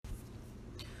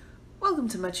Welcome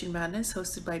to Matching Madness,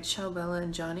 hosted by Chow Bella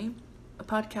and Johnny, a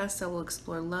podcast that will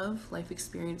explore love, life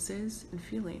experiences, and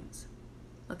feelings.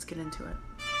 Let's get into it.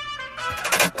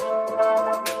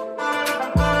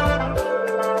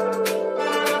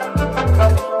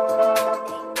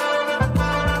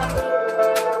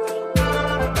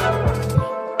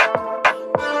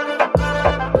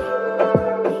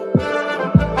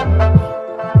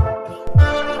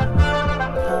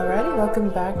 Alrighty, welcome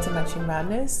back to Matching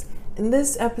Madness. In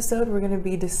this episode, we're going to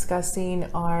be discussing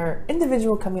our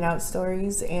individual coming out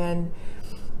stories and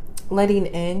letting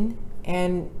in.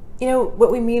 And, you know,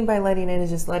 what we mean by letting in is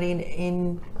just letting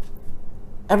in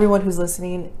everyone who's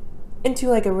listening into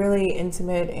like a really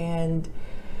intimate and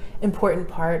important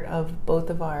part of both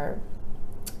of our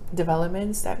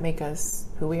developments that make us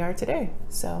who we are today.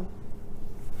 So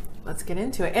let's get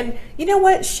into it. And you know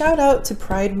what? Shout out to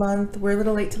Pride Month. We're a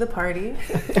little late to the party.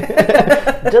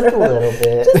 Just a little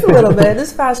bit. Just a little bit.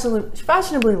 Just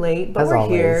fashionably late, but As we're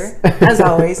always. here. As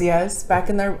always, yes. Back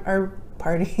in our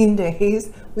partying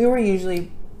days, we were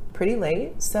usually pretty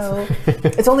late. So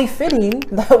it's only fitting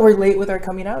that we're late with our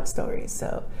coming out stories.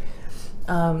 So,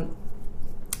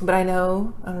 but I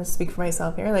know, I'm going to speak for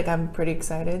myself here. Like, I'm pretty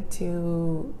excited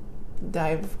to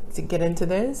get into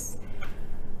this.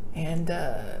 And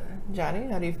Johnny,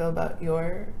 how do you feel about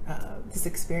your this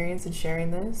experience and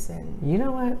sharing this? And You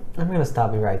know what? I'm going to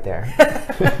stop you right there.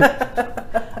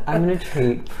 I'm going to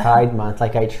treat Pride Month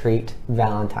like I treat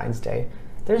Valentine's Day.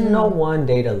 There's no one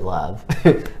day to love.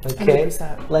 Okay?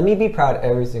 100%. Let me be proud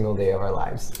every single day of our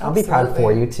lives. I'll be proud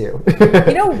for you too.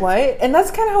 You know what? And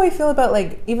that's kind of how I feel about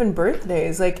like even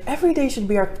birthdays. Like every day should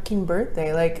be our fucking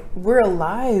birthday. Like we're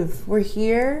alive. We're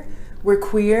here. We're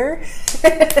queer.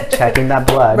 Checking that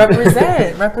blood.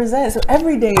 Represent. So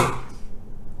every day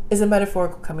is a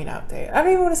metaphorical coming out day. I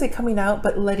don't even want to say coming out,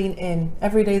 but letting in.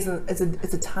 Every day is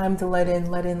a time to let in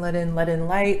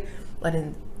light, let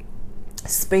in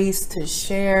space to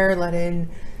share, let in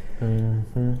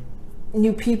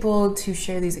new people to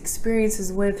share these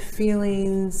experiences with,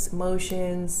 feelings,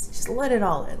 emotions. Just let it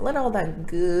all in. Let all that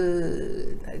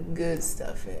good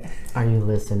stuff in. Are you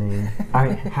listening?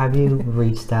 Have you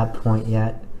reached that point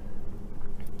yet?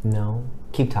 No?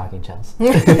 Keep talking, Chels.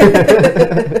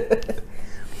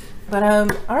 But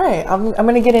all right, I'm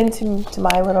gonna get into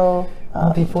my little.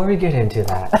 Before we get into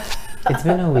that, it's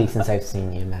been a week since I've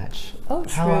seen you, Match. Oh,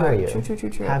 true. How are you?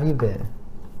 True. How have you been?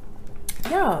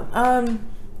 Yeah.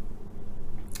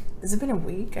 Has it been a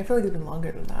week? I feel like it's been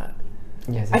longer than that.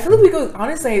 Yes. I feel like we go.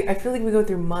 Honestly, I feel like we go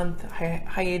through month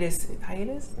hiatus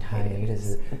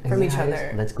from each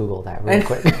other. Let's Google that real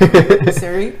quick.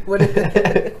 Siri, what?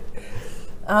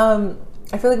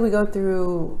 I feel like we go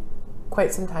through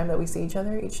quite some time that we see each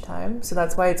other each time. So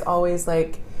that's why it's always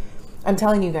like, I'm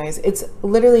telling you guys, it's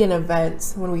literally an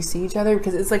event when we see each other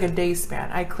because it's like a day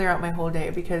span. I clear out my whole day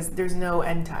because there's no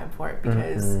end time for it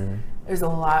because there's a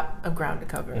lot of ground to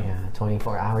cover. Yeah,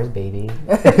 24 hours, baby.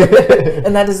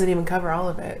 And that doesn't even cover all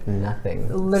of it. Nothing.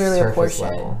 Literally Surface a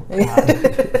portion.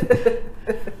 Level.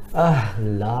 Oh,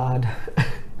 Lord.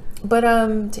 But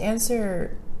to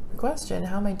answer the question,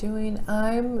 how am I doing?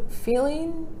 I'm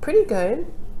feeling pretty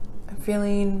good. I'm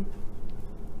feeling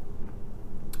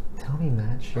Tell me,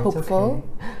 Match. hopeful.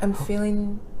 Okay. I'm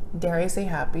feeling, dare I say,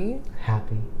 happy.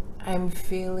 Happy. I'm Love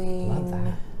feeling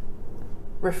that.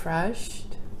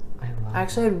 refreshed. I love I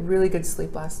actually had really good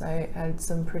sleep last night. I had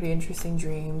some pretty interesting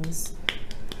dreams.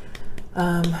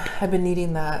 I've been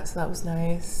needing that, so that was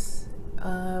nice.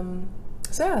 So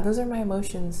yeah, those are my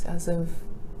emotions as of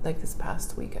like this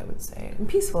past week, I would say. And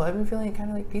peaceful. I've been feeling kind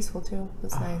of like peaceful too.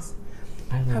 That's nice.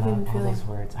 I How have you love been all feeling? those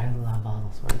words. I love all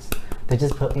those words. They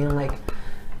just put me in like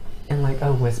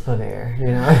a wisp of air, you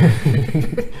know?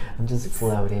 I'm just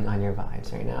floating on your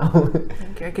vibes right now.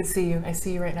 Thank you. I can see you. I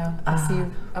see you right now. I see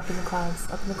you up in the clouds.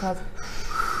 Up in the clouds.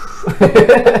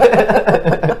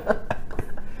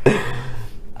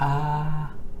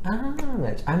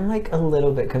 Mitch, I'm like a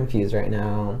little bit confused right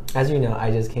now. As you know,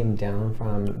 I just came down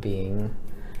from being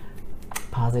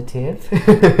positive.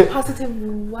 Positive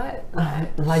what?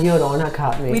 La Llorona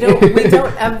caught me. We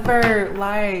don't ever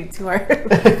lie to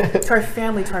our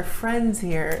family, to our friends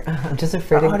here. I'm just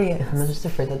afraid. Our audience. I'm just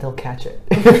afraid that they'll catch it.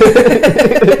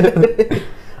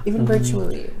 Even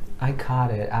virtually. I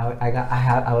caught it.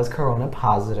 I was corona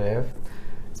positive.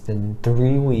 It's been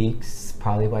 3 weeks,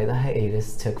 probably why the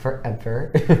hiatus took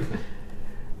forever.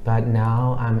 But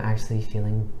now I'm actually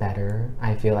feeling better.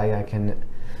 I feel like I can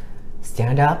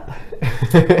stand up,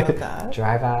 Love that.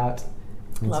 drive out.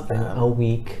 Love It's been that. a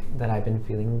week that I've been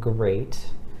feeling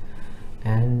great.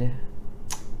 And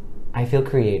I feel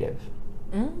creative.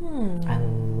 I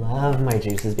love my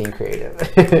juices being creative.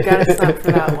 You gotta stop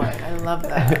for that one. I love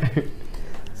that.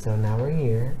 So now we're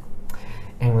here,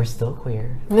 and we're still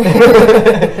queer.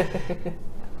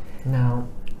 Now,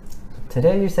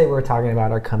 today you say we're talking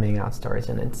about our coming out stories,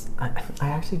 and I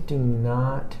actually do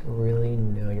not really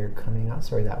know your coming out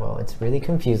story that well. It's really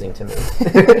confusing to me.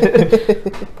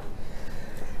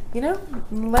 You know,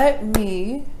 let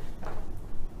me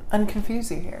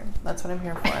unconfuse you here. That's what I'm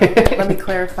here for. Let me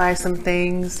clarify some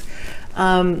things.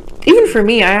 Even for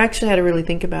me, I actually had to really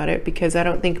think about it, because I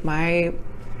don't think my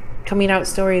coming out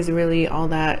story is really all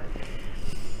that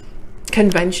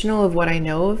conventional of what I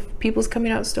know of people's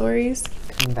coming out stories.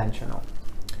 Conventional.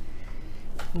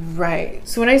 Right.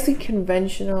 So when I say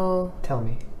conventional, Tell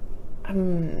me.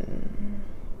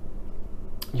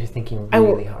 You're thinking I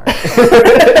really hard.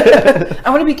 I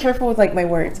want to be careful with like my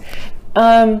words.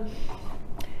 Because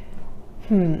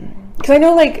I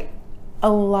know like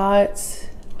a lot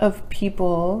of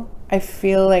people, I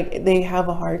feel like they have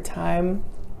a hard time,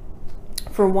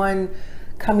 for one,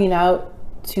 coming out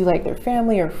to like their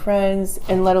family or friends,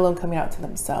 and let alone coming out to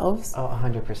themselves. Oh,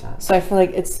 100%. So I feel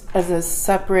like it's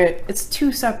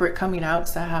two separate coming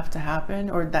outs that have to happen,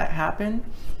 or that happen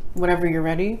whenever you're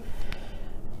ready.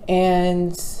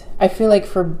 And I feel like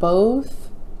for both,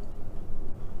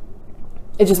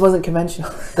 it just wasn't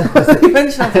conventional. It wasn't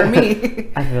conventional for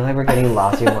me. I feel like we're getting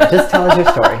lost here. Just tell us your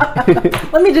story.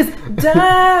 Let me just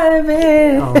dive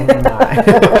in. Oh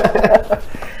my.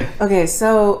 Okay,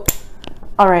 so,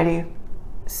 alrighty.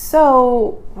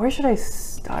 So, where should I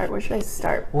start?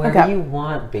 Wherever you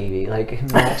want, baby. Like,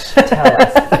 Match, tell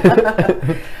us.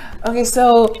 Okay,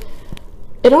 so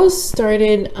it all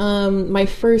started, my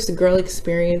first girl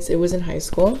experience, it was in high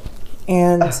school.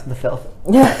 And the filth.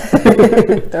 Yeah.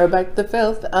 Throw back the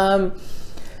filth.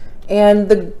 And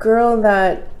the girl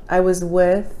that I was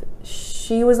with,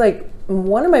 she was like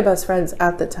one of my best friends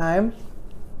at the time.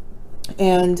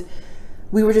 And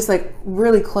we were just like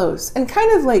really close, and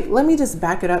kind of like, let me just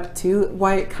back it up too,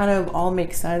 why it kind of all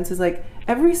makes sense is like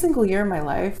every single year of my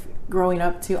life growing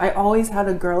up too, I always had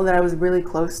a girl that I was really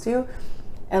close to.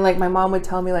 And like my mom would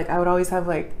tell me, like I would always have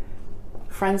like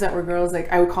friends that were girls, like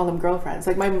I would call them girlfriends.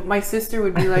 Like my sister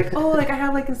would be like, oh, like I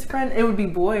have like this friend, it would be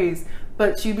boys,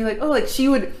 but she'd be like, oh, like she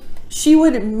would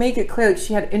make it clear like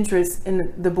she had interest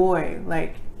in the boy,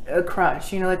 like a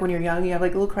crush, you know, like when you're young you have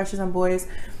like little crushes on boys.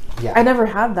 Yeah. I never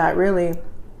had that really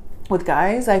with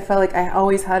guys. I felt like I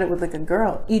always had it with like a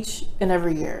girl each and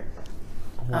every year.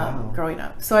 Wow. Growing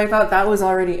up. So I thought that was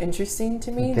already interesting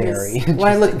to me. Very interesting. When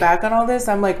I look back on all this,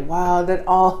 I'm like, wow, that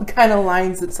all kind of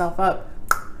lines itself up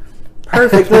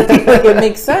perfectly. Like it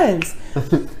makes sense.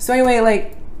 So anyway,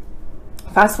 like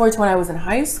fast forward to when I was in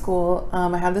high school,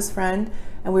 I had this friend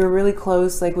and we were really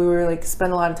close. Like we were like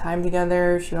spend a lot of time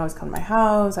together. She would always come to my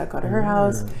house. I'd go to her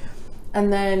house.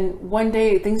 And then one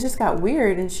day things just got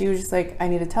weird and she was just like, I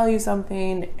need to tell you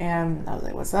something. And I was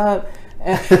like, what's up?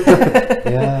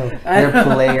 Yeah, your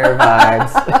player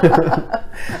vibes.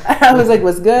 I was like,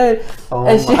 what's good? Oh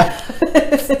and my.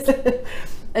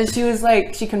 And she was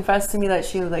like, she confessed to me that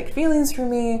she had like feelings for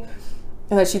me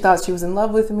and that she thought she was in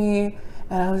love with me.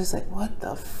 And I was just like, what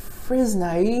the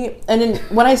friznai? And then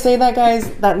when I say that, guys,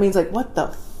 that means like, what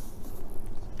the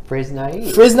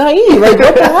Friznai? Friznai? Like,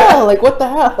 what the hell? Like, what the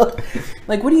hell?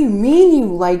 Like, what do you mean you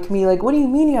like me? Like, what do you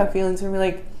mean you have feelings for me?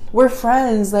 Like, we're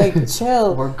friends. Like,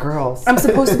 chill. We're girls. I'm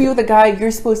supposed to be with a guy. You're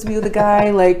supposed to be with a guy.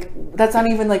 Like, that's not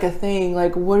even like a thing.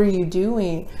 Like, what are you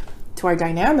doing to our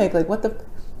dynamic? Like, what the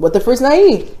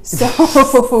Friznai?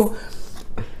 So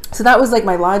that was like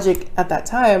my logic at that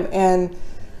time. And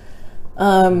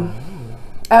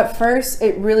at first,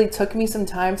 it really took me some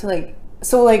time to like.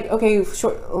 So like, okay,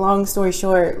 long story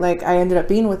short, like I ended up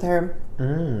being with her.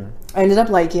 I ended up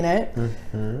liking it.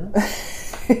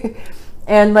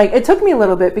 And like, it took me a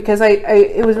little bit because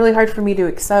it was really hard for me to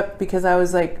accept because I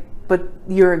was like, but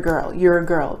you're a girl,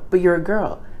 but you're a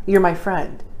girl. You're my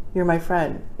friend,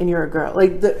 and you're a girl.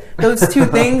 Like those two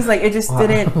things, like it just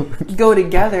didn't go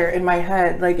together in my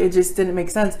head. Like it just didn't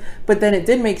make sense. But then it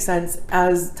did make sense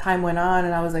as time went on.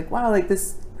 And I was like, wow, like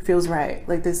this feels right.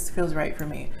 Like this feels right for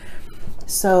me.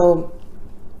 So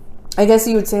I guess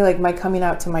you would say like my coming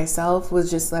out to myself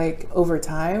was just like over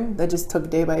time, that just took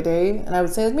day by day. And I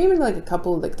would say like maybe like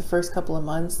the first couple of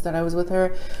months that I was with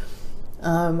her,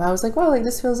 I was like, wow, like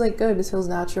this feels like good. This feels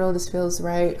natural. This feels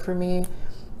right for me.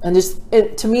 And just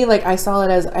to me, like I saw it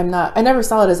as I never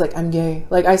saw it as like I'm gay.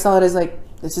 Like I saw it as like,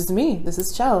 this is me. This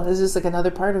is Chell. This is just like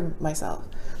another part of myself.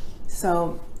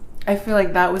 So I feel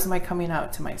like that was my coming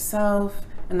out to myself.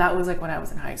 And that was like when I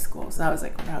was in high school. So that was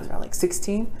like when I was around like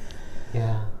 16.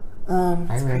 Yeah. I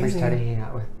remember crazy. starting hanging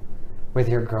out with with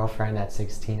your girlfriend at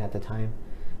 16 at the time.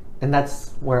 And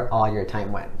that's where all your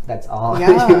time went. That's all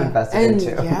Yeah. you invested And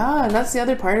into. yeah, and that's the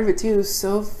other part of it too.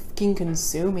 So fucking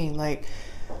consuming. Like,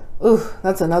 ooh,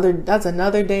 that's another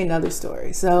day, another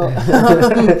story. So,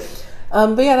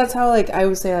 but yeah, that's how like I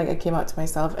would say like I came out to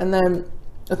myself. And then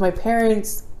with my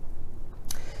parents,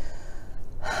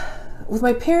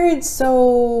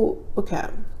 so okay.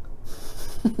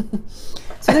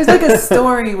 So there's like a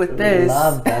story with this.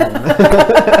 Love them.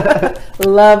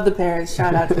 Love the parents.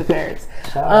 Shout out to the parents.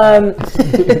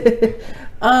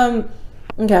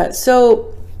 Okay,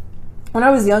 so when I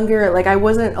was younger, like I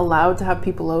wasn't allowed to have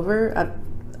people over at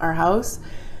our house,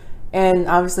 and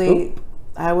obviously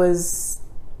I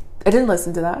didn't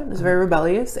listen to that. I was very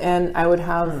rebellious, and I would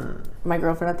have my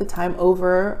girlfriend at the time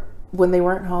over when they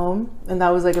weren't home, and that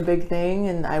was like a big thing,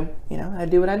 and I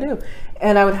do what I do,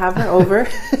 and I would have her over.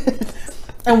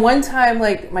 And one time,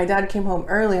 like, my dad came home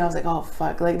early, and I was like, oh,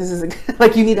 fuck, like, this is,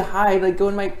 like, you need to hide, like, go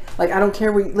in my, like, I don't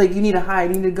care where, like, you need to hide,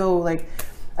 you need to go, like,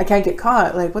 I can't get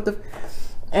caught, like, what the,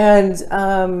 and,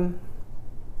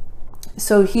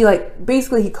 so he, like,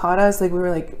 basically he caught us, like, we were,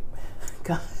 like,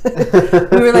 God,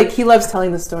 we were, like, he loves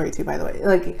telling the story, too, by the way,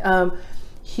 like,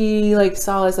 he, like,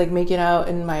 saw us, like, making out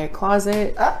in my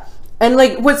closet. And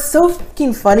like, what's so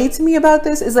fucking funny to me about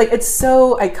this is like, it's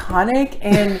so iconic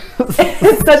and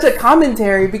it's such a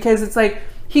commentary because it's like,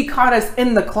 he caught us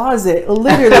in the closet,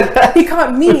 literally. He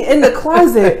caught me in the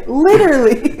closet,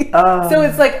 literally. So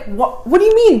it's like, what do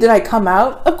you mean? Did I come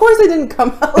out? Of course I didn't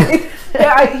come out. Like,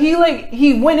 he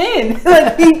went in,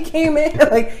 like he came in,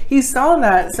 like he saw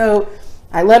that. So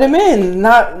I let him in,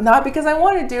 not because I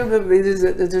wanted to, but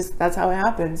it just that's how it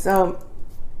happened. So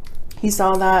he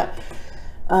saw that.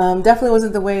 Definitely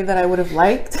wasn't the way that I would have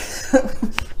liked,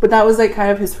 but that was like kind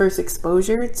of his first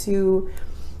exposure to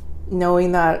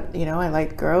knowing that, you know, I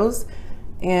liked girls.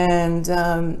 And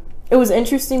it was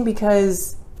interesting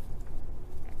because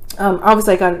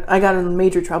obviously I got in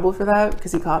major trouble for that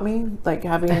because he caught me, like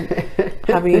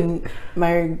having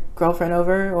my girlfriend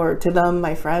over, or to them,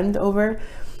 my friend over.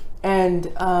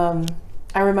 And I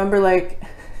remember like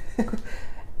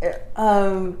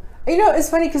you know, it's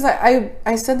funny because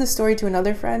I said this story to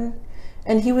another friend,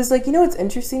 and he was like, you know what's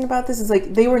interesting about this is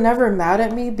like they were never mad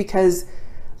at me because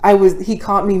he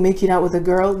caught me making out with a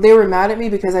girl. They were mad at me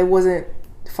because I wasn't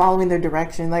following their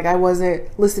direction. Like I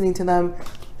wasn't listening to them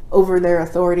over their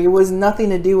authority. It was nothing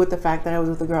to do with the fact that I was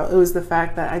with a girl. It was the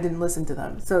fact that I didn't listen to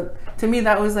them. So to me,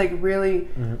 that was like really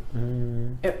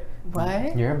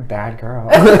what? You're a bad girl.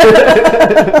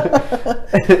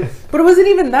 But it wasn't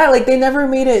even that. Like, they never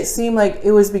made it seem like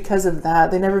it was because of that.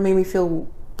 They never made me feel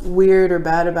weird or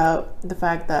bad about the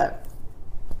fact that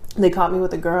they caught me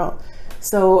with a girl.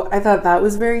 So I thought that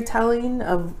was very telling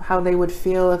of how they would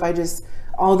feel if I just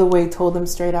all the way told them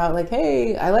straight out, like,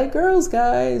 hey, I like girls,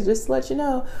 guys, just to let you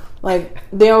know. Like,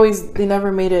 they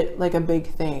never made it like a big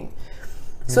thing.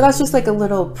 So that's just like a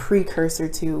little precursor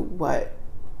to what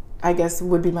I guess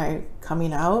would be my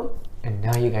coming out. And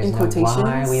now you guys know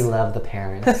why we love the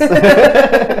parents.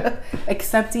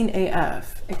 Accepting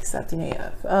AF.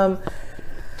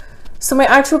 So my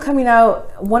actual coming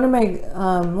out, one of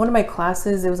my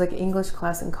classes, it was like an English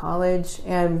class in college,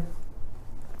 and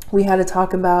we had to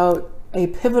talk about a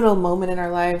pivotal moment in our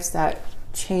lives that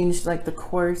changed like the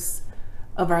course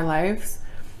of our lives.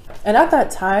 And at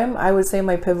that time, I would say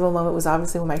my pivotal moment was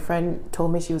obviously when my friend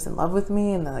told me she was in love with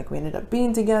me, and then like we ended up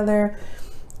being together.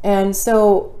 And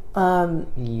so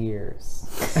years.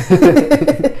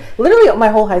 Literally my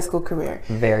whole high school career.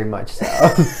 Very much so.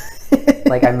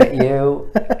 Like I met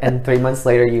you, and 3 months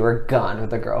later you were gone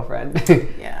with a girlfriend.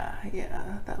 Yeah,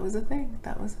 that was a thing.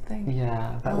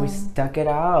 Yeah, but we stuck it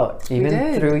out. We Even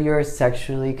did. through your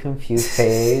sexually confused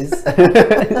phase.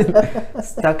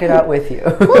 Stuck it out with you.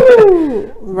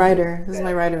 Woo! Writer. This is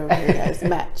my writer over here, guys.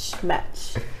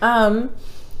 Match.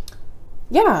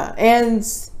 Yeah, and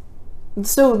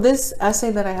so this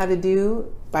essay that I had to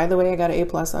do, by the way, I got an A+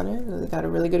 on it. I got a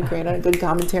really good grade on it, good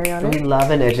commentary on We it.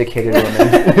 love an educated woman.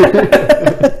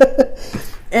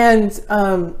 And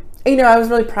you know, I was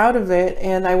really proud of it,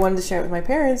 and I wanted to share it with my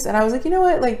parents. And I was like, you know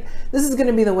what, like this is going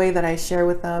to be the way that I share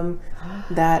with them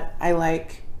that I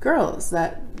like girls.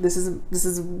 That this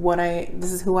is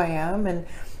who I am, and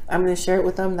I'm going to share it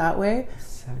with them that way.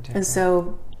 So different. And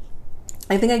so,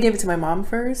 I think I gave it to my mom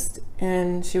first,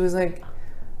 and she was like,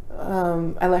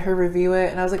 I let her review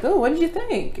it, and I was like, oh, what did you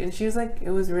think? And she was like,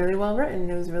 it was really well written.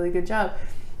 It was a really good job.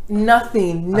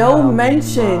 No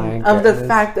mention of the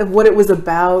fact of what it was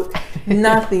about.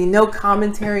 Nothing, no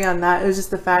commentary on that. It was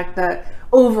just the fact that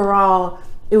overall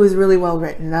it was really well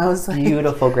written. And I was like,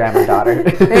 beautiful grammar daughter.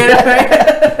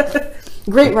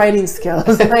 great writing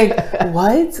skills. Like,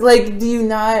 what? Like, do you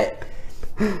not?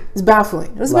 It's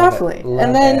baffling. It was baffling.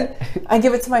 And then I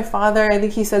give it to my father. I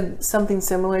think he said something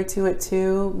similar to it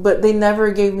too. But they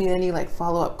never gave me any like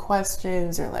follow-up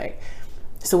questions or like,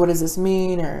 so what does this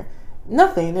mean or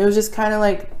nothing. It was just kind of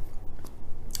like,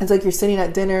 it's like you're sitting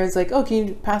at dinner. It's like, oh, can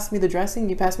you pass me the dressing? Can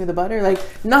you pass me the butter? Like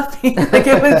nothing. Like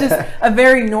it was just a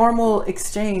very normal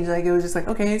exchange. Like it was just like,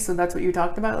 okay, so that's what you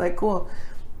talked about. Like, cool.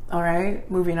 All right,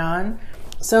 moving on.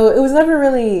 So it was never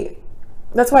really,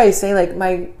 that's why I say like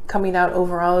my coming out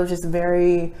overall was just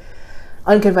very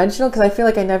unconventional because I feel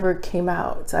like I never came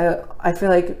out. I feel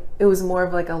like it was more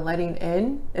of like a letting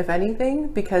in, if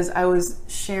anything, because I was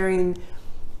sharing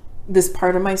this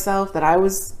part of myself that I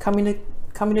was coming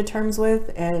to terms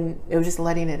with, and it was just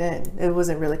letting it in. It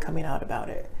wasn't really coming out about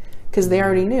it because they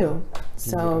already knew.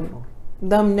 So beautiful.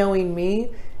 Them knowing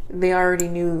me, they already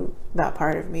knew that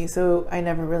part of me. So I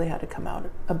never really had to come out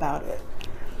about it.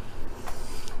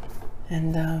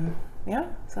 And yeah,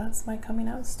 so that's my coming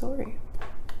out story.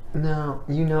 No,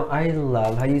 I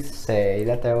love how you say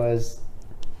that there was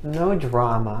no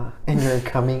drama in your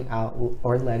coming out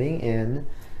or letting in,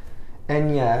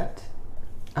 and yet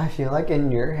I feel like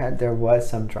in your head there was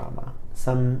some drama,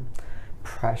 some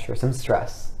pressure, some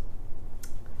stress.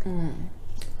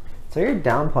 So you're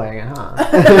downplaying it,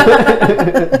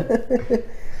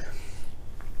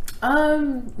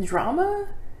 huh? Drama?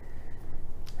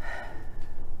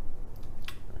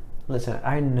 Listen,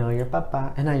 I know your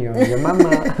papa and I know your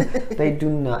mama. They do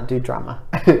not do drama.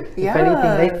 Yeah. If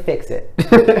anything, they fix it.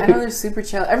 I know they're super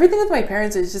chill. Everything with my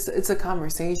parents is just, it's a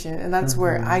conversation. And that's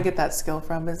where I get that skill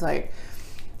from, is like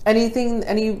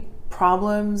any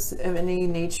problems of any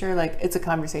nature, like it's a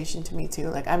conversation to me too.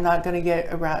 Like I'm not going to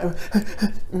get around,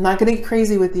 I'm not going to get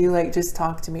crazy with you. Like just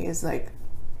talk to me is like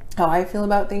how I feel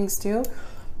about things too.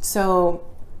 So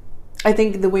I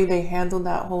think the way they handled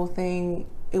that whole thing,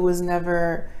 it was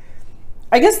never,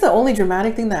 I guess the only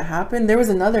dramatic thing that happened, there was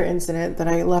another incident that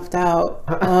I left out.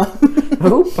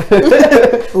 Oop.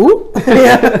 Oop.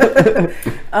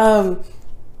 Yeah.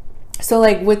 So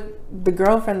like with the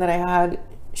girlfriend that I had,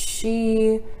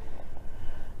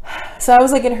 so I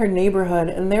was like in her neighborhood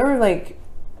and they were like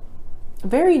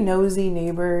very nosy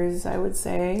neighbors, I would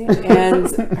say. And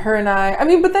her and I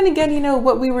mean, but then again,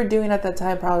 what we were doing at that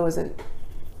time probably wasn't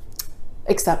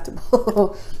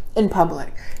acceptable in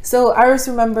public. So I just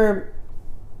remember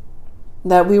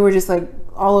that we were just like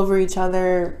all over each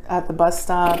other at the bus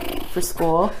stop for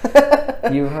school.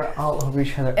 You were all over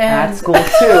each other at school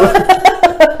too.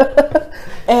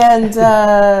 And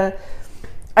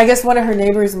I guess one of her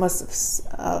neighbors must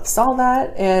have saw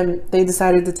that, and they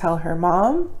decided to tell her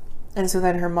mom. And so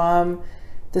then her mom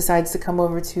decides to come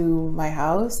over to my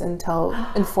house and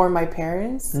inform my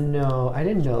parents. No, I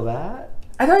didn't know that.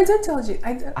 I thought I did tell you.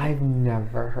 I've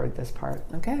never heard this part.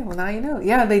 Okay, well now you know.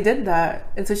 Yeah, they did that.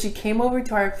 And so she came over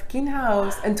to our freaking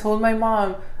house and told my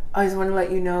mom, I just want to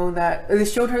let you know that they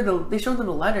showed her the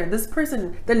letter. This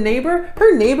person, her neighbor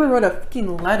wrote a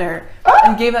freaking letter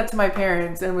and gave that to my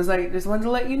parents and was like, just wanted to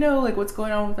let you know like what's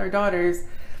going on with our daughters.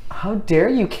 How dare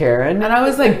you, Karen? And I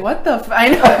was like, what the I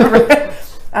know, right?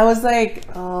 I was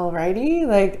like, alrighty,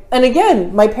 like, and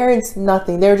again, my parents,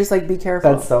 nothing. They were just like, be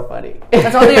careful. That's so funny.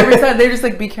 That's all they ever said. They were just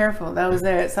like, be careful. That was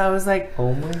it. So I was like,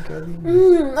 oh my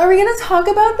goodness. Are we gonna talk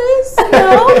about this?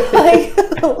 No,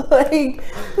 like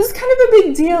this is kind of a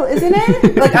big deal, isn't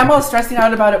it? Like I'm all stressing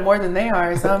out about it more than they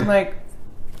are. So I'm like,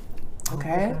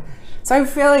 okay. So I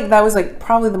feel like that was like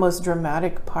probably the most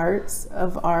dramatic parts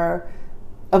of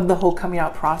the whole coming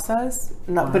out process.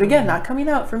 But again, not coming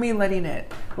out for me, letting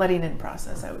in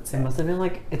process, I would say. It must have been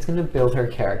like, it's going to build her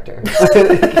character.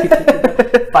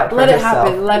 Let it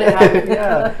happen.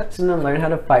 Yeah. She's going to learn how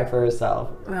to fight for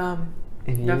herself.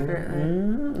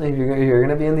 Definitely. If you're going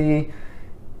to be in the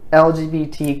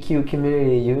LGBTQ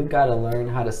community, you got to learn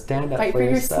how to stand up for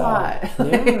yourself. Fight for your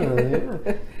slot.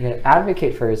 Yeah. You got to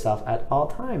advocate for yourself at all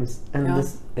times. And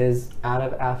this is out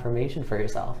of affirmation for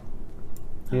yourself.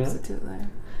 Absolutely.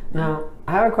 Now,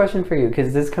 I have a question for you,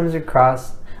 because this comes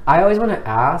across, I always want to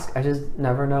ask, I just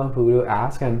never know who to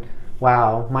ask, and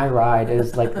wow, my ride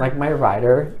is like my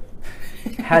rider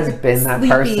has been that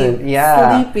person.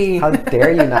 Yeah. Sleepy. How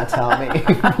dare you not tell me?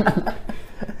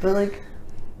 But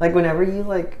like whenever you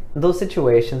like those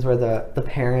situations where the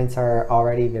parents are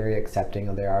already very accepting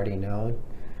or they already know,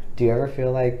 do you ever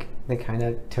feel like they kind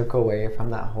of took away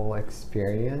from that whole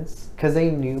experience because they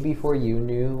knew before you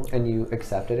knew and you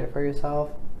accepted it for yourself?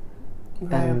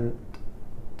 Right. And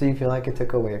do you feel like it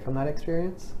took away from that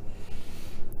experience?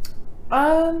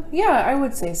 Yeah, I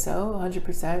would say so,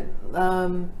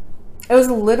 100%. It was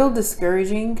a little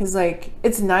discouraging because like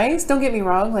it's nice, don't get me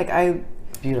wrong, like I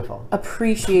beautiful.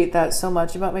 appreciate that so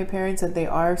much about my parents, that they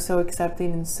are so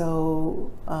accepting and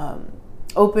so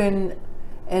open,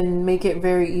 and make it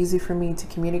very easy for me to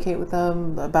communicate with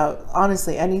them about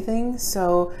honestly anything.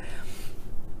 So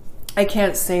I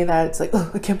can't say that it's like, oh,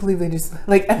 I can't believe they just,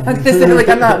 like, I'm not gonna say, like,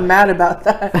 I'm not mad about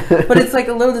that, but it's like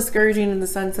a little discouraging in the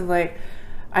sense of like,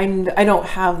 I don't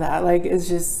have that. Like, it's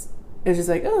just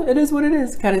like, oh, it is what it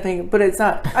is kind of thing. But it's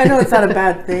not, I know it's not a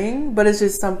bad thing, but it's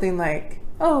just something like,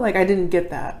 oh, like, I didn't get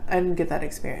that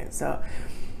experience. So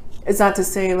it's not to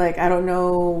say, like, I don't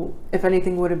know if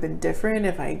anything would have been different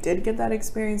if I did get that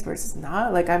experience versus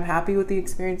not. Like, I'm happy with the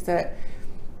experience that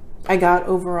I got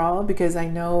overall, because I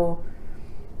know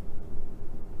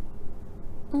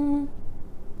I'm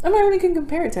not really gonna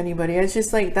compare it to anybody. It's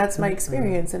just like, that's my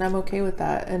experience, and I'm okay with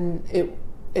that, and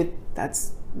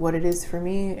that's what it is for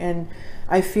me. And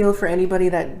I feel for anybody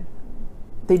that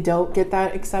they don't get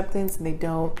that acceptance, and they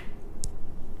don't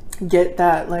get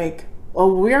that, like,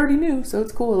 oh, we already knew, so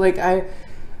it's cool. Like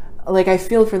I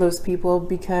feel for those people,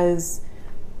 because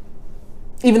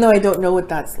even though I don't know what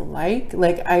that's like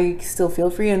I still feel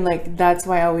for you. And like, that's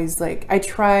why I always, like, I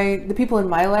try, the people in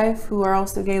my life who are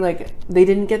also gay, like, they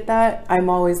didn't get that, I'm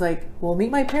always like, well,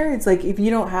 meet my parents. Like, if you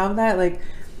don't have that, like,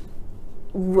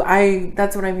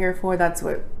 that's what I'm here for. That's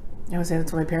what I would say,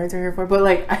 that's what my parents are here for. But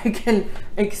like, I can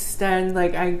extend,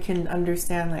 like, I can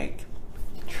understand, like,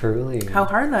 truly how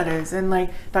hard that is, and like,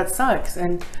 that sucks.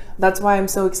 And that's why I'm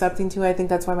so accepting too. I think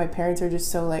that's why my parents are just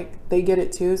so, like, they get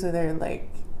it too, so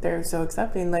they're so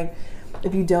accepting. Like,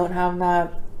 if you don't have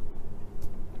that,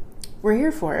 we're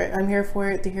here for it. I'm here for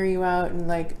it, to hear you out, and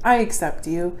like, I accept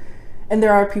you. And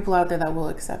there are people out there that will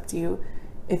accept you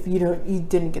if you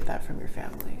didn't get that from your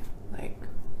family. Like,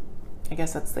 I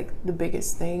guess that's like the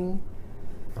biggest thing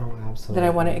that I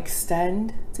want to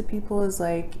extend to people, is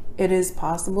like, it is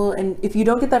possible. And if you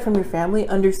don't get that from your family,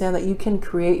 understand that you can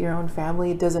create your own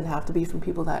family. It doesn't have to be from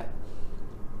people that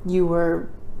you were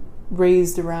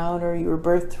raised around or you were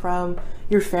birthed from.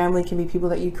 Your family can be people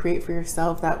that you create for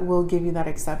yourself, that will give you that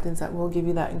acceptance, that will give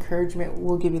you that encouragement,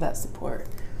 will give you that support.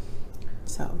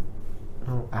 So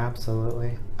oh,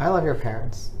 absolutely. I love your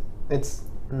parents. It's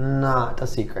not a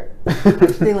secret.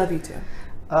 they love you too.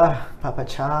 Papa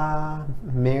Cha,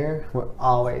 Mir, we're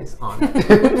always on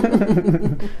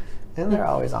it. And they're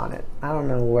always on it. I don't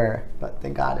know where, but they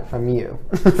got it from you.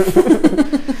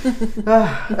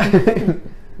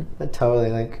 But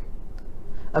totally, like,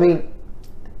 I mean,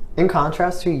 in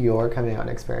contrast to your coming out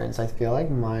experience, I feel like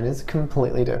mine is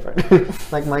completely different.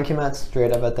 Like, mine came out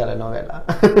straight up at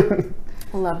telenovela.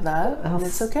 Love that. Oh, and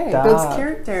it's okay. stop. It builds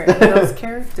character. It builds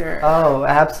character. Oh,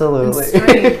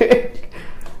 absolutely.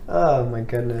 Oh my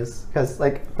goodness. Because,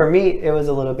 like, for me, it was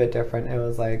a little bit different. It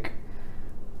was like,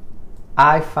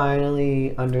 I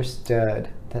finally understood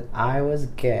that I was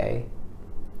gay,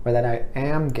 or that I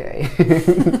am gay.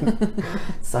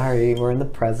 Sorry, we're in the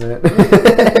present.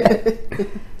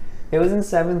 It was in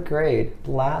 7th grade,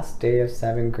 last day of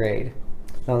 7th grade.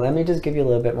 Now let me just give you a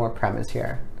little bit more premise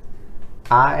here.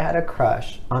 I had a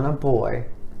crush on a boy.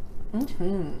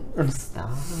 Mm-hmm.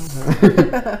 Stop.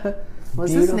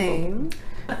 What's his name?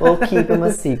 We'll keep him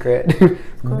a secret.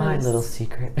 My little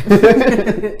secret.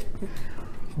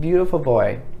 Beautiful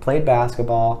boy. Played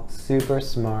basketball. Super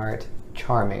smart.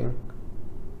 Charming.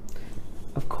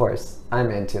 Of course, I'm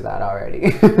into that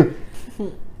already.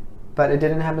 But it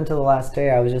didn't happen until the last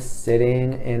day. I was just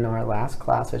sitting in our last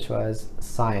class, which was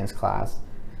science class.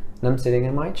 And I'm sitting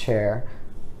in my chair.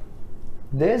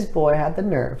 This boy had the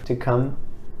nerve to come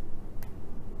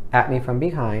at me from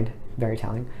behind. Very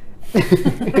telling.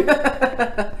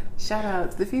 Shout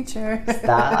out to the future.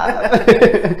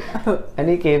 Stop. And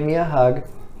he gave me a hug.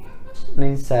 And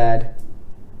he said,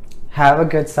 have a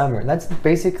good summer. That's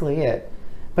basically it.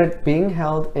 But being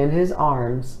held in his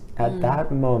arms at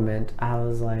that moment, I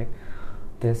was like,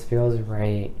 this feels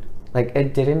right. Like, I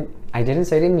didn't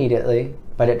say it immediately,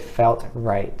 but it felt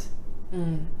right.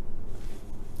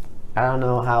 I don't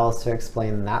know how else to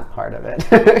explain that part of it.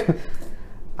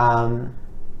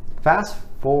 Fast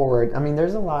forward, I mean,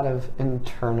 there's a lot of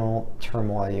internal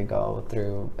turmoil you go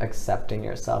through accepting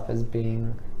yourself as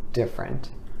being different.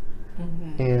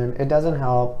 And it doesn't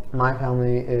help. My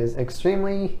family is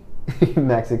extremely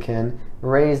Mexican,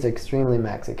 raised extremely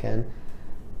Mexican,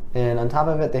 and on top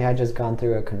of it, they had just gone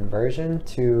through a conversion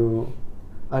to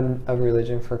a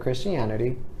religion for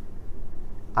Christianity.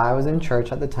 I was in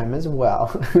church at the time as well,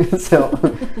 so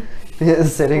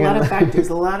sitting a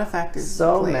lot of factors.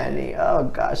 So many. Oh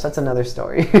gosh, that's another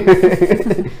story.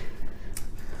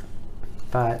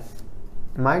 But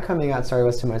my coming out story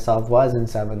was to myself was in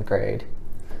 7th grade,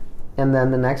 and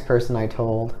then the next person I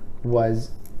told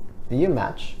was the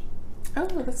UMatch. Oh,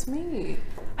 that's me.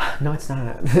 No, it's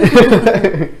not.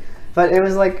 But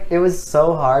it was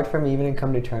so hard for me even to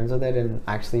come to terms with it and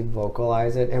actually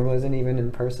vocalize it. It wasn't even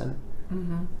in person.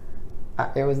 Mm-hmm.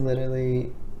 It was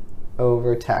literally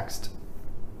over text.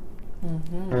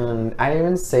 Mm-hmm. And I didn't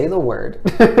even say the word.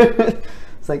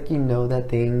 It's like, that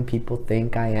thing people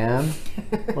think I am?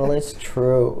 Well, it's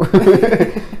true.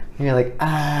 And you're like,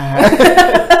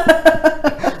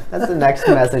 That's the next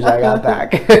message I got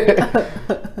back.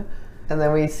 And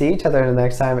then we see each other the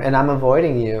next time, and I'm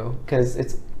avoiding you because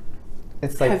it's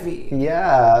like heavy.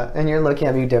 Yeah, and you're looking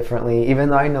at me differently, even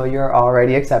though I know you're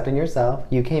already accepting yourself.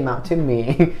 You came out to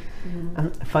me. Mm-hmm.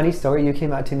 Funny story, you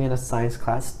came out to me in a science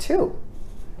class too.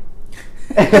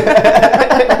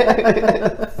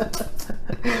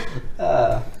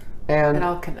 And it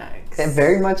all connects.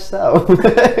 Very much so.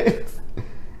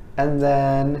 And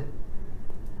then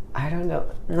I don't know.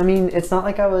 I mean, it's not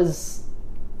like I was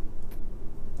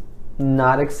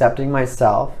not accepting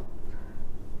myself,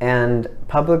 and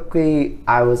publicly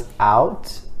I was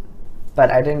out,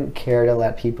 but I didn't care to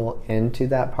let people into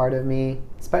that part of me,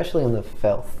 especially in the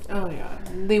filth. Oh yeah,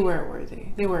 they weren't worthy.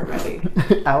 They weren't ready.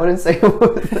 I wouldn't say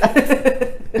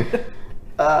that.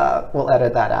 We'll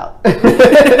edit that out.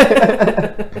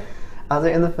 I was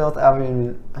in the filth. I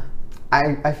mean,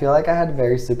 I feel like I had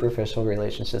very superficial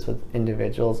relationships with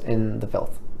individuals in the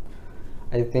filth.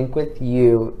 I think with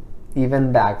you,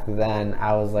 even back then,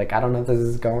 I was like, I don't know if this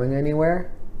is going anywhere.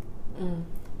 Mm.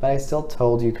 But I still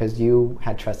told you because you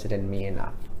had trusted in me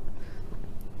enough.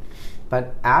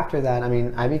 But after that, I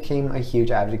mean, I became a huge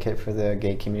advocate for the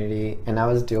gay community, and I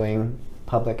was doing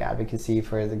public advocacy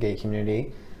for the gay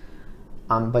community.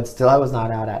 But still, I was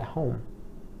not out at home.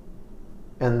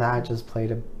 And that just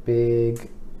played a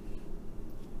big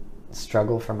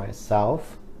struggle for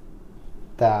myself,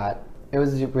 that it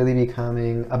was really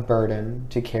becoming a burden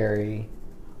to carry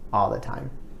all the time.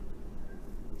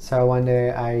 So one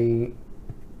day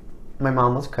my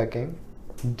mom was cooking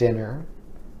dinner.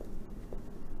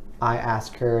 I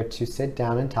asked her to sit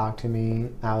down and talk to me.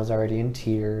 I was already in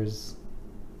tears,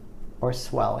 or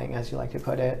swelling, as you like to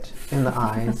put it, in the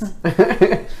eyes.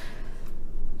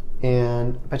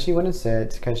 But she wouldn't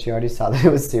sit because she already saw that it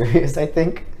was serious, I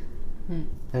think.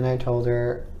 And I told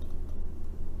her,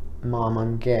 Mom,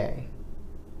 I'm gay.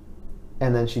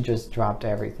 And then she just dropped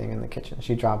everything in the kitchen.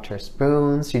 She dropped her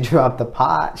spoons, she dropped the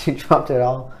pot, she dropped it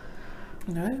all.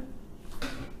 No.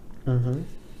 Mm-hmm.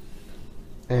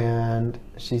 And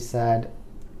she said,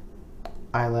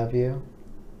 I love you,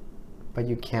 but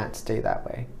you can't stay that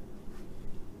way.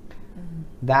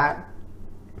 Mm-hmm.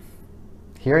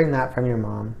 Hearing that from your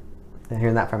mom, and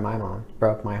hearing that from my mom,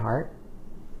 broke my heart.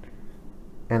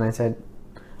 And I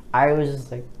was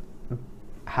just like,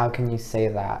 how can you say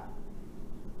that?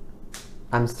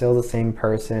 I'm still the same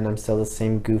person. I'm still the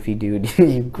same goofy dude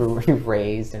you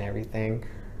raised and everything.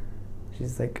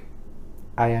 She's like,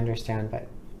 I understand, but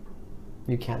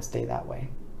you can't stay that way.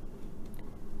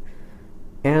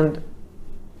 And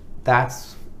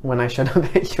that's when I showed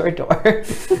up at your door.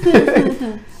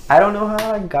 I don't know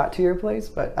how I got to your place,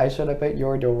 but I showed up at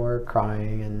your door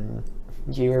crying, and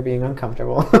you were being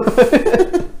uncomfortable.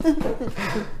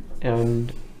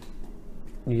 And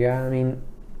yeah, I mean,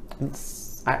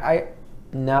 I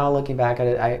now looking back at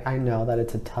it, I know that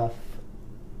it's a tough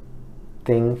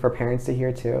thing for parents to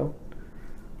hear too.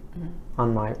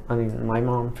 My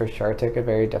mom for sure took it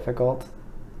very difficult.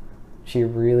 She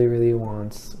really, really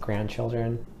wants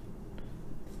grandchildren,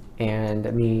 and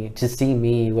to see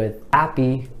me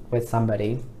happy with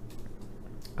somebody,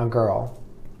 a girl,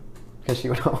 because she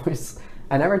would always,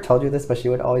 I never told you this, but she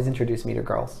would always introduce me to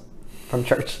girls from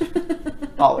church.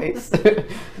 Always.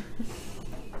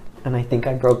 And I think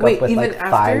I broke up with like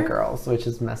 5 girls, which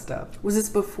is messed up. Was this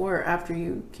before or after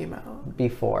you came out?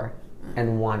 Before,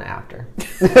 and 1 after.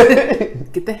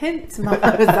 Get the hint, Mom.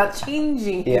 Is that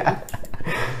changing? Yeah.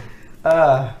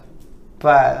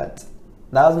 But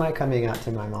that was my coming out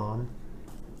to my mom.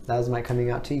 That was my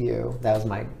coming out to you. That was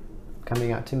my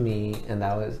coming out to me. And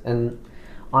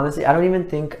honestly, I don't even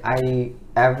think I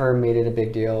ever made it a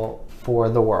big deal for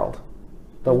the world.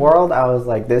 The world, I was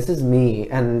like, this is me,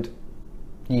 and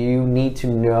you need to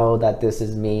know that this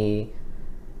is me,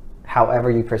 however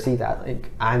you perceive that.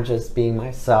 Like, I'm just being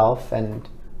myself, and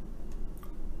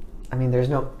I mean, there's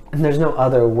no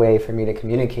other way for me to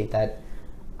communicate that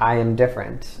I am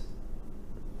different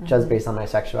just based on my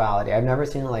sexuality. I've never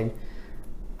seen it like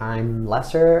I'm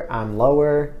lesser, I'm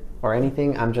lower, or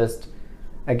anything. I'm just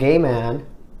a gay man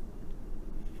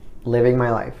living my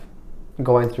life,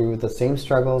 going through the same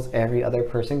struggles every other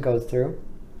person goes through,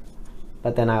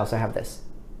 but then I also have this.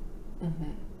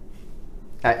 Mm-hmm.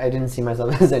 I didn't see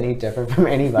myself as any different from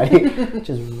anybody.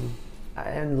 Just,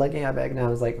 and looking at back now, I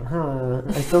was like,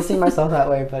 I still see myself that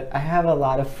way, but I have a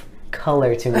lot of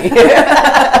color to me.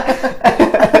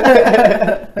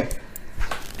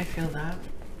 I feel that.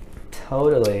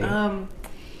 Totally.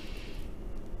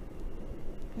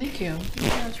 Thank you so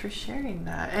much for sharing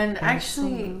that. And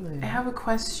actually, I have a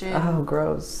question. Oh,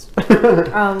 gross.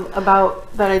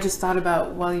 About that I just thought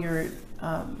about while you're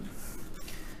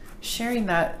sharing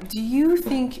that. Do you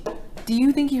think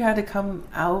you had to come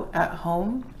out at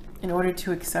home in order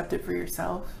to accept it for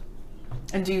yourself?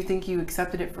 And do you think you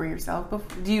accepted it for yourself?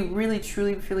 Do you really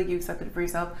truly feel like you accepted it for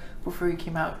yourself before you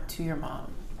came out to your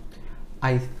mom?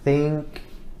 I think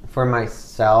for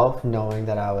myself, knowing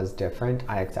that I was different,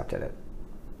 I accepted it.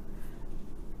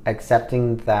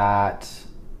 Accepting that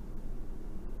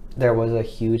there was a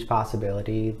huge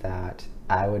possibility that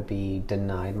I would be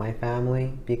denied my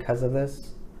family because of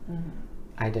this,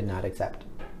 I did not accept.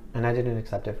 And I didn't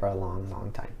accept it for a long,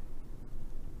 long time.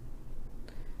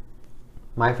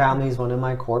 My family is one of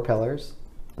my core pillars,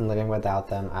 and living without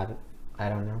them, I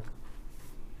don't know.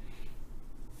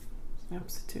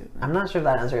 Substitute. I'm not sure if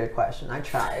that answered your question. I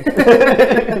tried.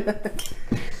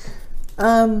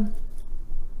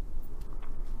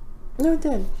 No, it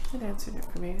did. It answered it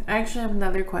for me. I actually have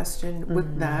another question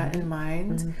with that in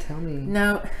mind. Tell me.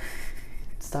 Now,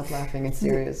 stop laughing. It's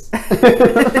serious.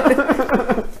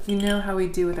 You know how we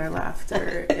do with our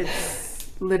laughter.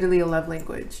 It's literally a love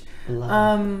language.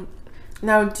 Love.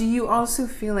 Now, do you also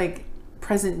feel like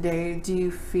present day, do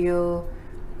you feel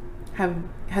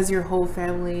has your whole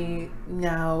family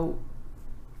now,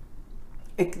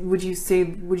 would you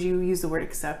use the word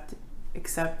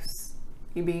accepts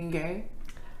you being gay?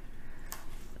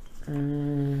 I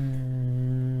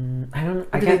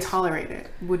don't. Do they tolerate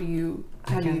it?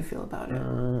 How do you feel about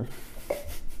it?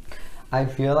 I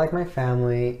feel like my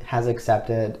family has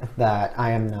accepted that I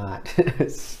am not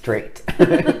straight.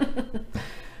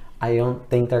 I don't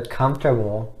think they're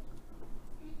comfortable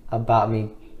about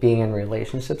me being in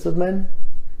relationships with men.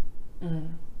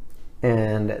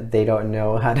 And they don't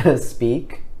know how to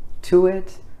speak to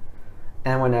it.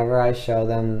 And whenever I show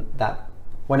them that,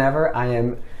 whenever I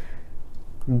am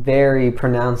very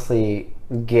pronouncedly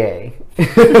gay,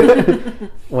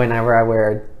 whenever I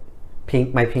wear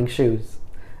my pink shoes,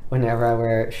 whenever I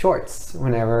wear shorts,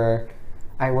 whenever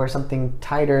I wear something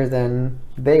tighter than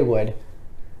they would,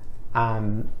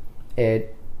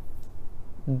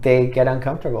 they get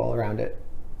uncomfortable around it.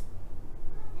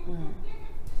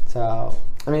 So,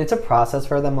 I mean, it's a process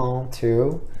for them all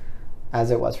too,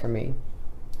 as it was for me.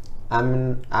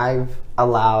 I've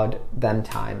allowed them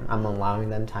time. I'm allowing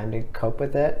them time to cope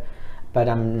with it, but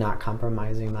I'm not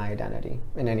compromising my identity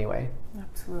in any way.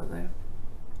 Absolutely.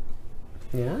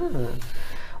 Yeah.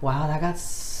 Wow, that got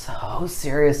so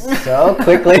serious so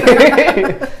quickly.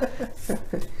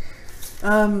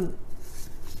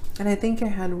 And I think I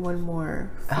had one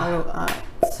more follow-up.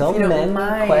 So many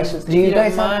questions. Do you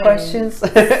guys have questions?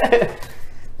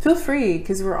 Feel free,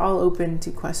 because we're all open to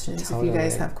questions. Totally. If you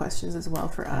guys have questions as well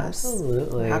for us.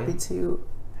 Absolutely. We're happy to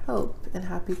help and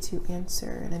happy to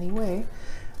answer in any way.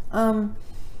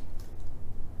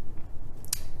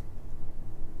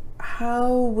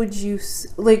 How would you,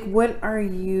 what are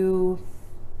you,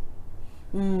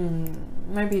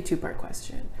 might be a two-part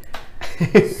question.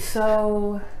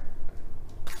 So,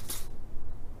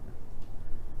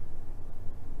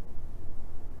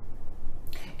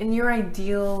 in your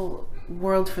ideal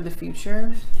world for the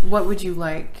future, what would you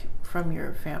like from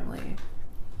your family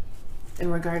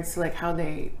in regards to like how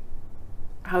they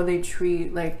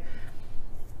treat, like,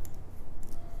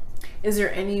 is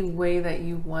there any way that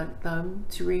you want them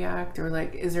to react, or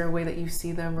like is there a way that you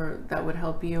see them or that would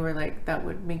help you, or like that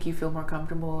would make you feel more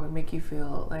comfortable or make you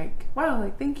feel like, wow,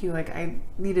 like thank you, like I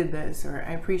needed this, or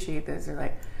I appreciate this, or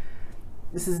like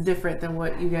this is different than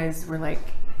what you guys were like,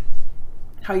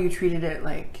 how you treated it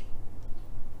like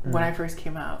when I first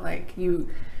came out? Like,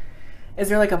 is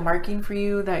there like a marking for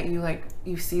you that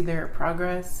you see their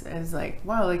progress as like,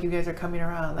 wow, like you guys are coming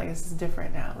around, like this is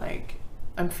different now, like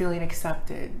I'm feeling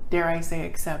accepted, dare I say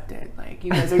accepted, like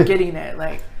you guys are getting it,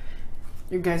 like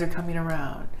you guys are coming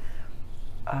around?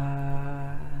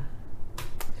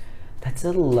 That's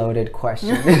a loaded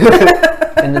question.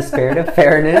 In the spirit of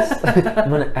fairness, I'm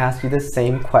going to ask you the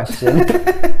same question.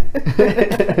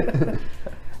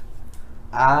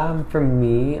 For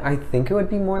me, I think it would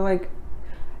be more like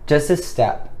just a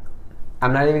step.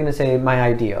 I'm not even going to say my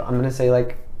ideal. I'm going to say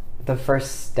like the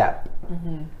first step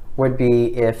would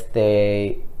be if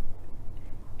they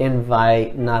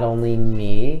invite not only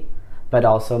me, but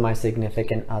also my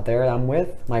significant other I'm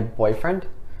with, my boyfriend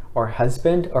or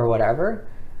husband or whatever,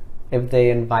 if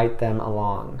they invite them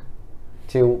along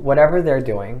to whatever they're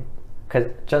doing.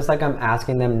 Because just like I'm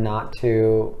asking them not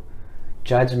to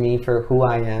judge me for who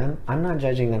I am, I'm not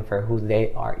judging them for who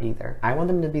they are either. I want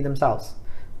them to be themselves,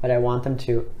 but I want them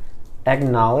to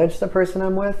acknowledge the person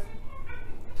I'm with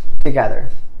together,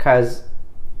 because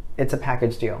it's a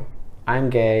package deal.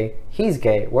 I'm gay, he's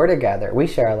gay, we're together, we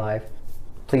share a life.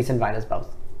 Please invite us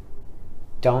both.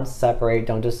 Don't separate,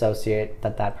 don't dissociate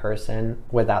that person,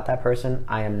 without that person,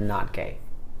 I am not gay.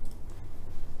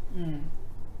 I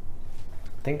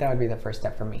think that would be the first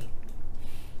step for me.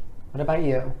 What about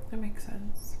you? That makes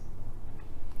sense.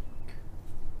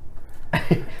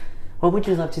 What would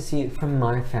you love to see from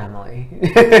my family?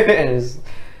 Is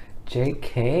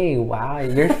JK, wow,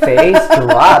 your face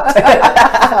dropped.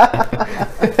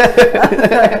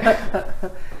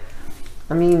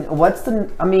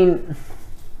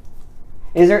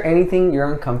 Is there anything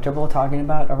you're uncomfortable talking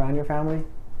about around your family?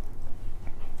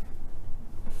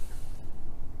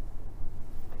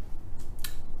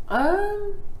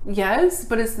 Yes,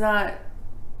 but it's not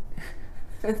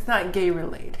gay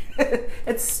related.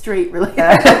 It's straight related.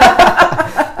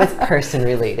 It's person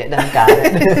related. I got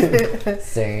it.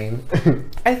 Same.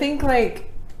 I think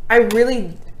like I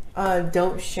really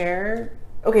don't share.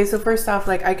 Okay, so first off,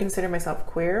 like I consider myself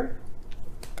queer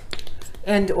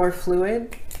and or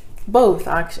fluid. Both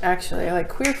actually. Like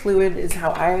queer fluid is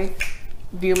how I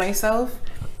view myself,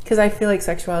 because I feel like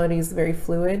sexuality is very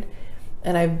fluid,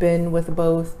 and I've been with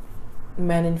both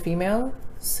men and female.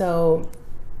 So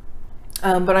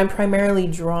but I'm primarily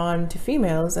drawn to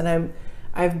females, and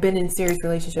I've been in serious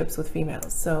relationships with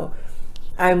females, so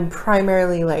I'm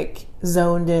primarily like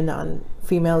zoned in on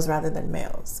females rather than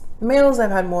males. Males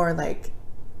I've had more like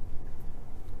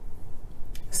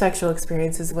sexual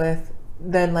experiences with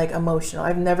than like emotional.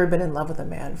 I've never been in love with a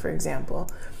man, for example.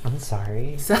 I'm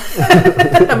sorry. So,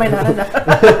 am I not enough?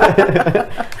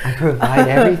 I provide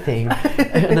everything.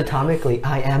 Anatomically,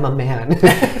 I am a man.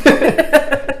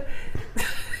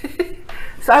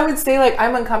 So I would say like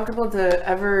I'm uncomfortable to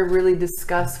ever really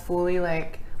discuss fully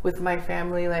like with my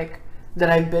family like that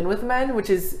I've been with men, which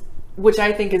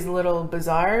I think is a little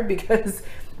bizarre, because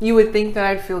you would think that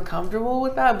I'd feel comfortable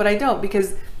with that, but I don't,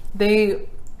 because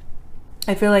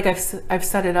I feel like I've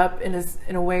set it up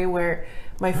in a way where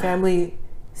my family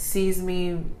sees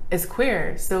me as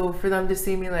queer. So for them to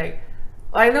see me like,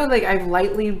 I know like I've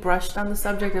lightly brushed on the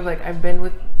subject of like I've been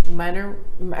with men, or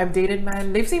I've dated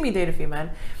men. They've seen me date a few men,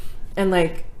 and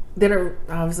like they don't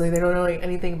know like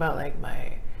anything about like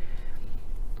my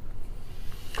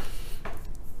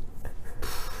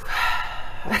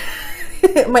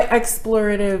my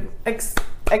exploring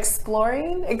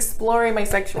my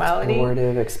sexuality.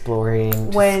 Exploring,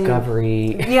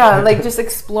 discovery. Yeah, like just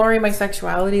exploring my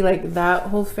sexuality, like that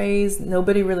whole phase.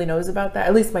 Nobody really knows about that.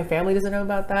 At least my family doesn't know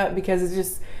about that, because it's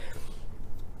just,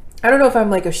 I don't know if I'm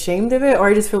like ashamed of it, or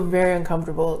I just feel very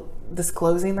uncomfortable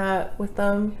disclosing that with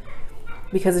them,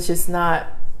 because it's not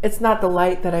the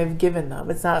light that I've given them.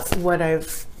 It's not what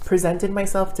I've presented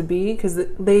myself to be, because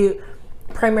they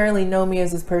primarily know me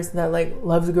as this person that like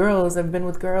loves girls. I've been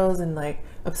with girls and like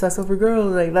obsessed over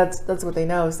girls. Like that's what they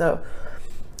know. So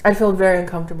I feel very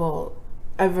uncomfortable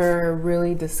ever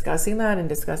really discussing that, and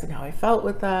discussing how I felt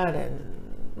with that,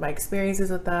 and my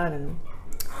experiences with that, and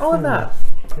all of that.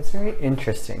 It's very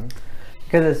interesting,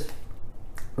 because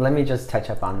let me just touch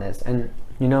up on this, and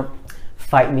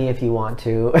fight me if you want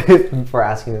to for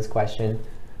asking this question,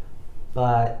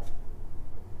 but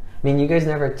I mean, you guys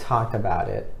never talked about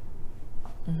it.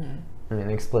 I mean,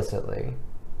 explicitly.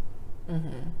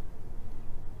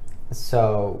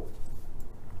 So,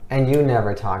 and you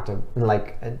never talked to,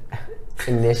 like,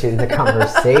 initiated the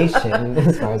conversation,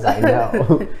 as far as I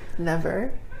know.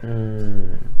 Never.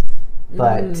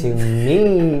 But to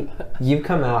me, you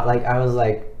come out, like, I was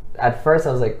like, at first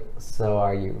I was like, so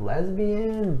are you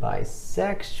lesbian,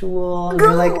 bisexual? And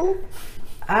you're like,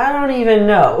 I don't even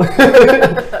know.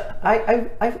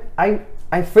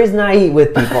 I frizz-na-eat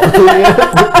with people.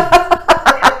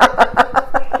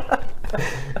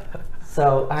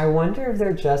 So I wonder if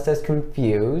they're just as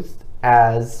confused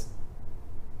as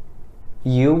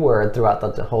you were throughout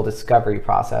the whole discovery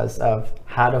process of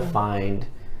how to find,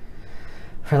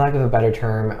 for lack of a better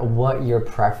term, what your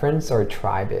preference or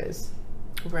tribe is.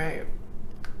 Right.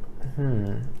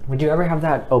 Would you ever have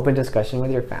that open discussion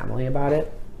with your family about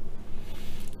it?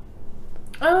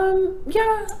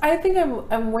 Yeah, I think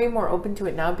I'm way more open to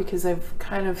it now, because I've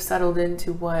kind of settled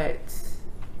into what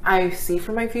I see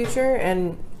for my future,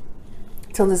 and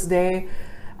till this day,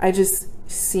 I just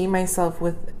see myself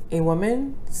with a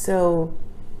woman. So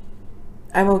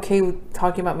I'm okay with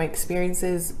talking about my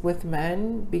experiences with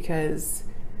men, because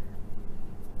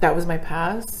that was my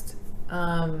past.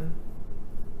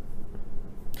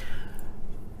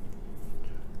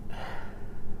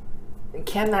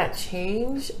 Can that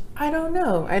change? I don't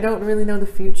know. I don't really know the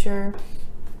future.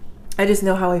 I just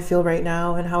know how I feel right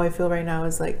now, and how I feel right now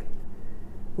is like,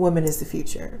 woman is the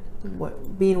future.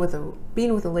 What being with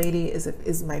a lady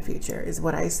is my future, is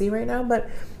what I see right now. But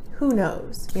who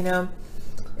knows, you know?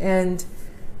 And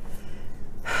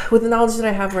with the knowledge that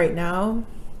I have right now,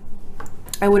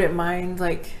 I wouldn't mind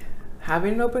like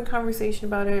having an open conversation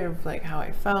about it, of like how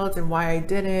I felt and why I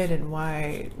did it and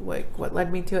why, like, what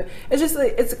led me to it. It's just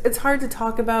like it's hard to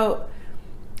talk about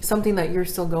something that you're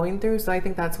still going through. So I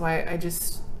think that's why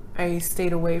I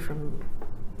stayed away from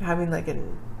having like a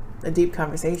deep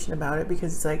conversation about it,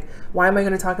 because it's like, why am I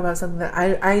going to talk about something that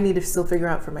I need to still figure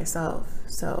out for myself?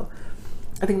 So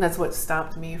I think that's what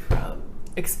stopped me from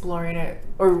exploring it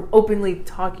or openly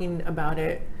talking about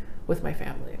it with my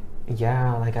family.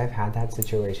 Yeah, like I've had that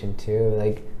situation too.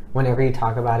 Like whenever you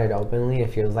talk about it openly, it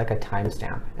feels like a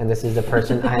timestamp, and this is the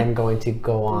person I am going to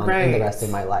go on in the rest of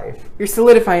my life. You're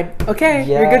solidified. Okay,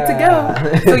 yeah. You're good to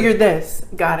go. So you're this.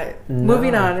 Got it.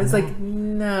 Moving on. It's like,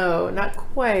 no, not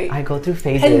quite. I go through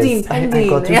phases. Pending. I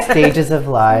go through stages of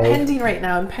life. I'm pending right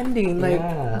now. I'm pending. Like,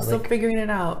 I'm still figuring it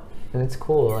out. And it's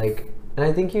cool. Like, and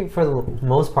I think you, for the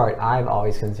most part, I've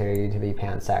always considered you to be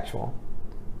pansexual.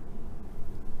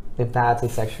 If that's a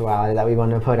sexuality that we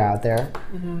want to put out there.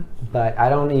 Mm-hmm. But I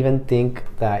don't even think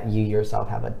that you yourself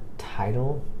have a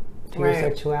title to your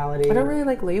sexuality. I don't really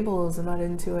like labels. I'm not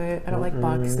into it. I don't like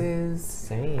boxes.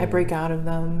 Same. I break out of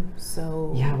them.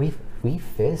 So yeah, we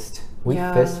fist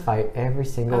fight every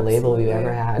single label we've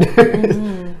ever had.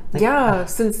 Like,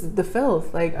 since the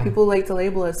filth. Like, people like to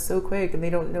label us so quick, and they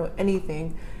don't know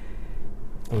anything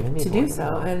to do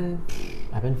so. And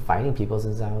I've been fighting people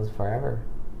since I was forever.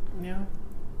 Yeah.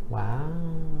 Wow.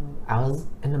 I was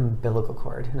an umbilical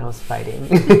cord and I was fighting.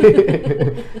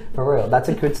 For real. That's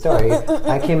a good story.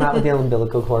 I came out with the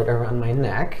umbilical cord around my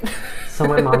neck, so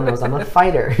my mom knows I'm a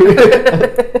fighter.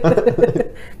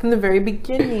 From the very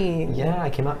beginning. Yeah, I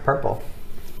came out purple.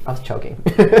 I was choking.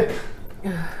 I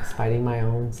was fighting my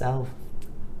own self.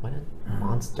 What a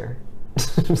monster. I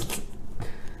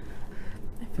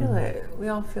feel it. We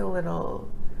all feel a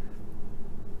little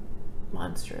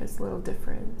monstrous, a little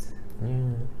different.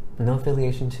 Yeah. No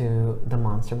affiliation to the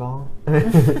Monster Ball.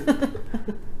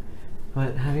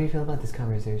 But how do you feel about this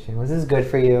conversation? Was this good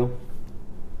for you?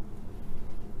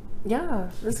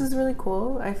 Yeah, this is really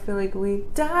cool. I feel like we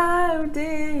dived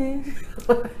in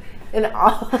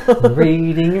all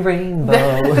reading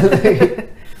rainbow.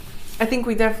 I think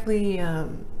we definitely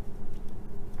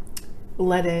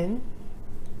let in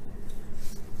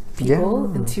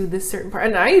people into this certain part,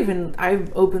 and I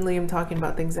openly am talking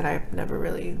about things that I've never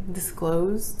really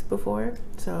disclosed before.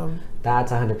 So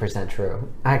that's 100%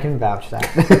 true. I can vouch that.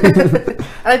 And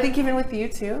I think even with you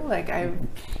too, like I've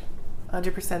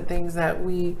 100% things that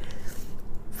we,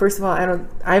 first of all,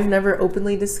 I've never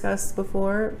openly discussed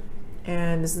before,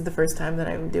 and this is the first time that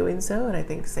I'm doing so, and I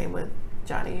think same with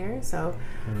Johnny here. So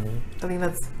I think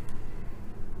that's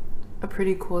a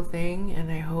pretty cool thing,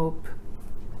 and I hope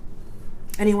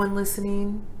anyone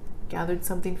listening gathered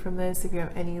something from this. If you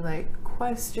have any like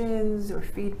questions or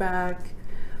feedback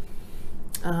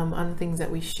on the things that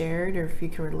we shared, or if you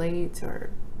can relate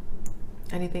or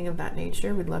anything of that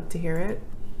nature, we'd love to hear it.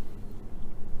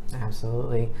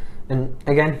 Absolutely. And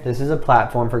again, this is a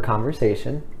platform for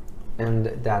conversation, and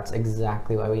that's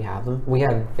exactly why we have them. We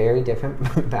have very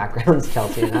different backgrounds,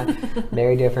 Chelsea and I.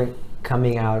 Very different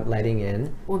coming out, letting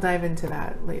in. We'll dive into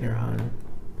that later on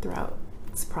throughout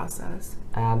this process.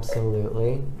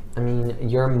 Absolutely. I mean,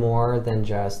 you're more than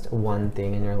just one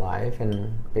thing in your life,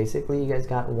 and basically you guys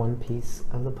got one piece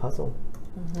of the puzzle.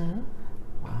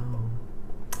 Wow.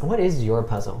 What is your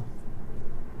puzzle?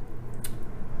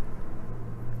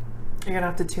 You're gonna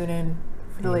have to tune in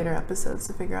for the later episodes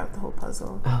to figure out the whole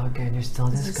puzzle. Oh, again, you're still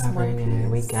discovering it.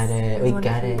 We get it. We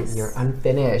get it. You're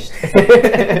unfinished.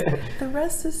 The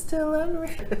rest is still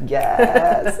unwritten.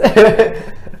 Yes.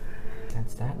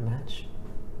 That's that much.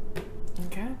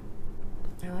 Okay.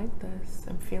 I like this.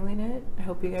 I'm feeling it. I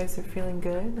hope you guys are feeling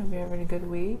good. Hope you're having a good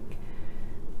week.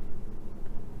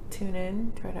 Tune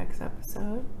in to our next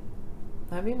episode.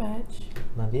 Love you much.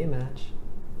 Love you much.